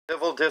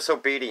Civil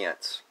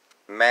disobedience,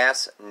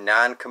 mass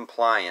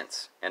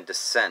non-compliance, and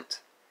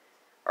dissent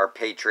are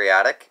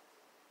patriotic,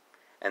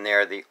 and they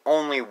are the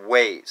only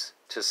ways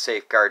to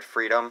safeguard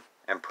freedom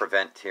and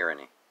prevent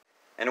tyranny.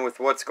 And with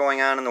what's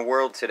going on in the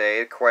world today,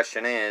 the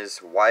question is,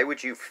 why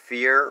would you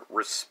fear,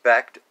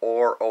 respect,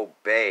 or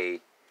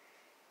obey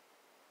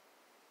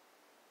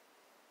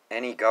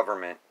any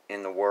government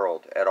in the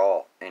world at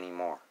all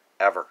anymore,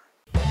 ever?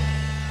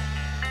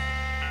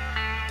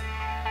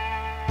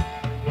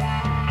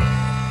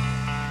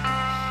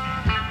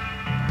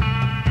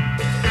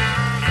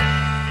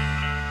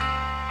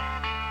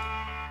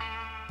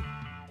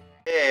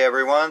 Hey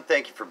everyone,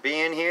 thank you for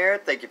being here.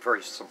 Thank you for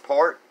your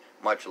support.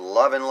 Much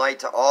love and light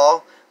to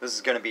all. This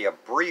is going to be a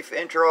brief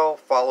intro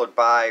followed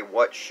by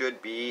what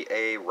should be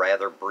a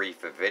rather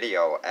brief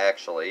video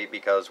actually,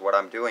 because what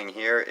I'm doing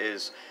here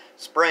is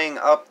spraying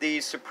up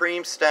the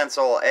Supreme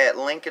Stencil at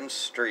Lincoln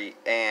Street,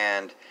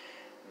 and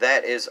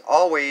that is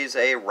always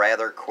a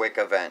rather quick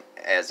event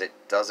as it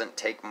doesn't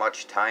take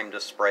much time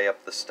to spray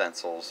up the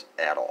stencils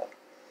at all.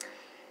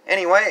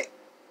 Anyway,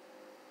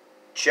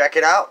 check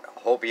it out.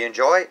 Hope you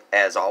enjoy.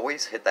 As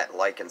always, hit that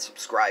like and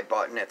subscribe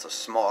button. It's a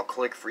small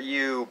click for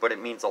you, but it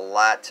means a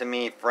lot to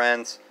me,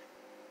 friends.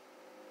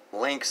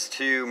 Links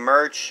to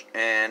merch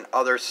and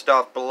other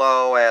stuff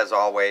below. As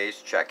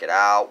always, check it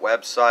out.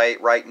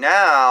 Website. Right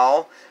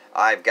now,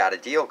 I've got a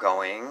deal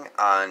going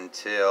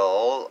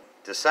until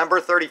December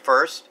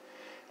 31st.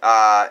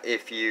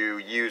 If you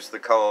use the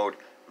code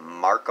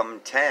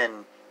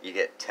Markham10, you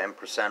get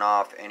 10%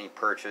 off any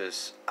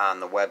purchase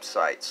on the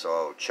website.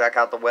 So check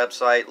out the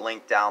website,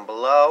 link down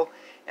below,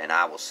 and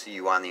I will see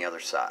you on the other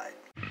side.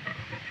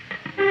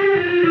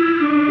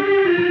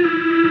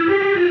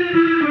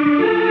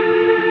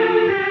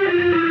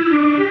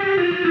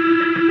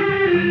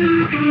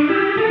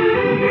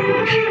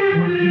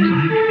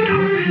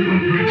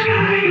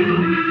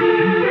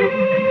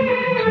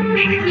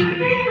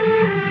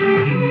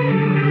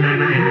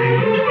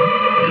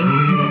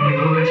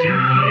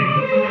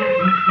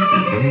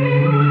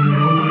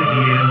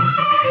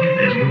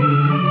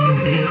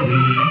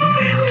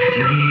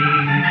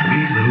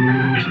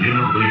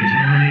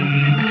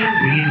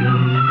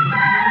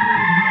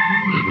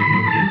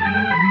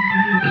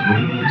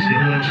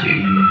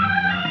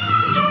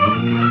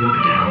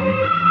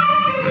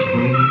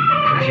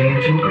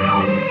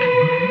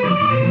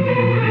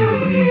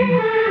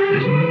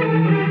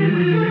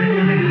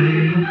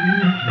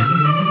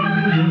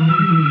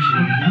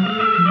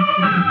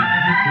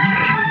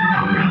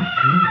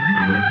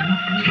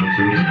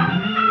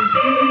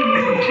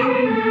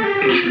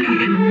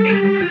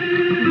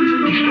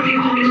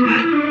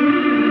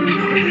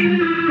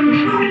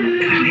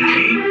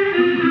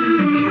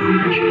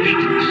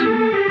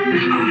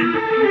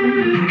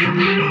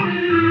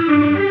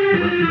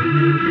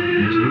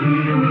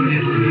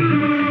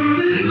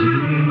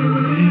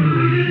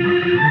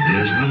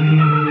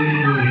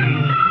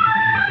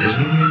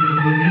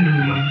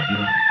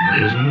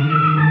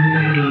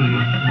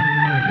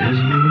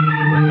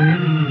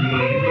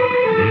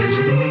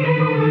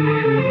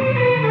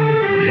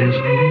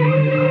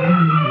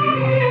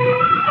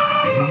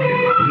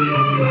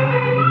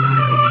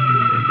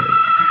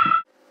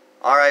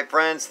 Alright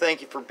friends,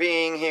 thank you for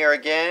being here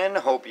again.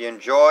 Hope you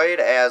enjoyed.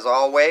 As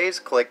always,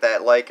 click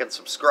that like and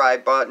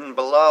subscribe button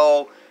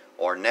below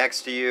or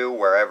next to you,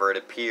 wherever it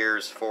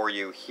appears for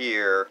you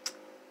here.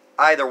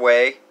 Either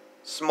way,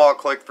 small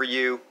click for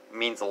you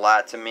means a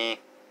lot to me.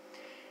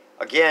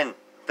 Again,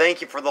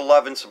 thank you for the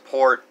love and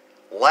support.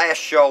 Last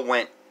show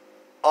went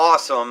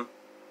awesome.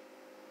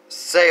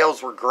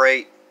 Sales were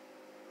great.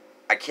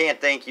 I can't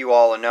thank you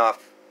all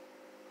enough.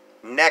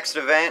 Next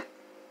event,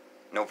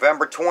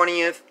 November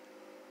 20th.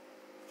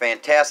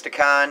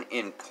 Fantasticon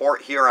in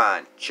Port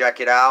Huron.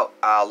 Check it out.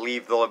 I'll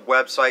leave the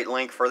website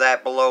link for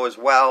that below as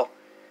well.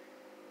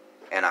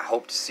 And I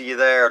hope to see you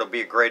there. It'll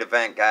be a great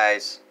event,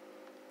 guys.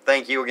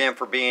 Thank you again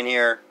for being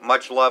here.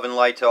 Much love and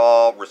light to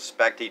all.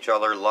 Respect each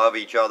other. Love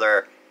each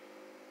other.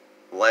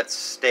 Let's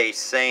stay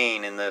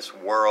sane in this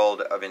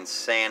world of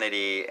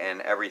insanity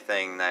and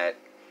everything that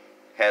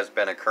has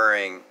been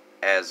occurring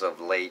as of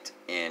late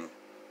in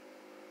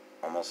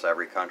almost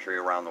every country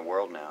around the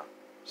world now.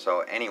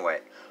 So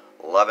anyway,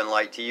 love and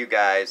light to you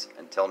guys.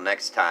 Until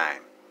next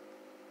time.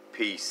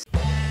 Peace.